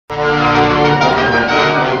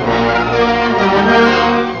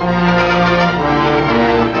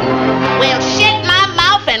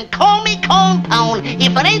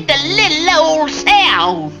if it ain't the little old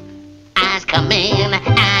South. Eyes come in,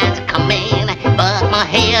 but my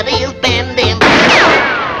head is bending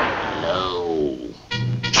low.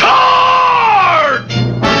 Charge!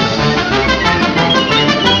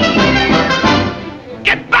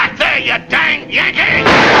 Get back there, you dang Yankee!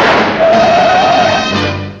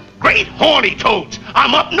 Great horny toads,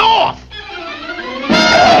 I'm up north.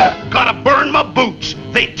 Gotta burn my boots.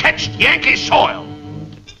 They touched Yankee soil.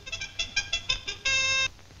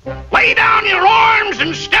 Lay down your arms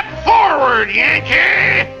and step forward,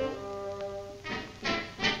 Yankee!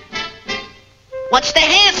 What's the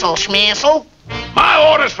hassle, Schmassel? My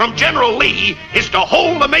orders from General Lee is to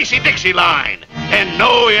hold the Macy-Dixie line, and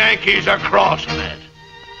no Yankees are crossing it.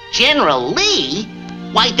 General Lee?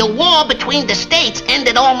 Why, the war between the states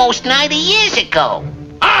ended almost 90 years ago.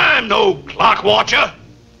 I'm no clock watcher.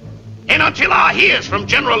 And until I hears from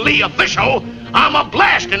General Lee official, I'm a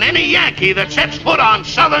blasting any Yankee that sets foot on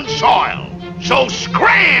southern soil. So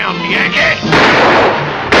scram, Yankee!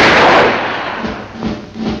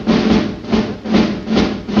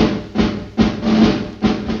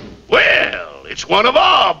 Well, it's one of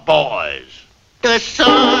our boys. The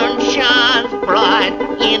sun shines bright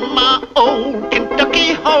in my old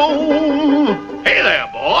Kentucky home. Hey there,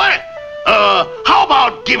 boy. How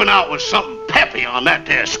about giving out with something peppy on that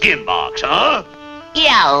there skin box, huh?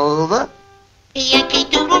 Yeah. Yankee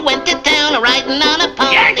Doodle went to town riding on a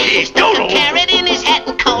pony. Yankee Doodle? Stuck a carrot in his hat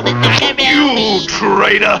and called it the carrot. You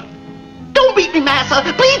traitor! Don't beat me, massa.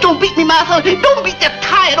 Please don't beat me, massa. Don't beat that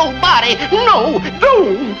tired old body. No,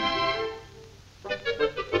 don't.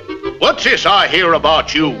 What's this I hear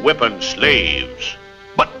about you whipping slaves?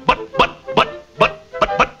 But,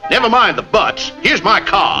 never mind the buts. Here's my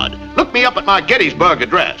card. Look me up at my Gettysburg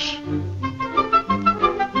address.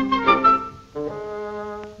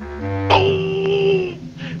 Oh!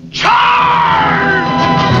 Charge!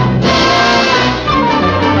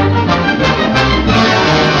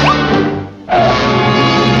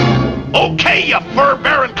 Okay, you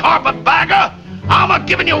fur-bearing carpetbagger. I'm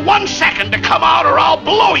giving you 1 second to come out or I'll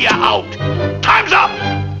blow you out. Time's up!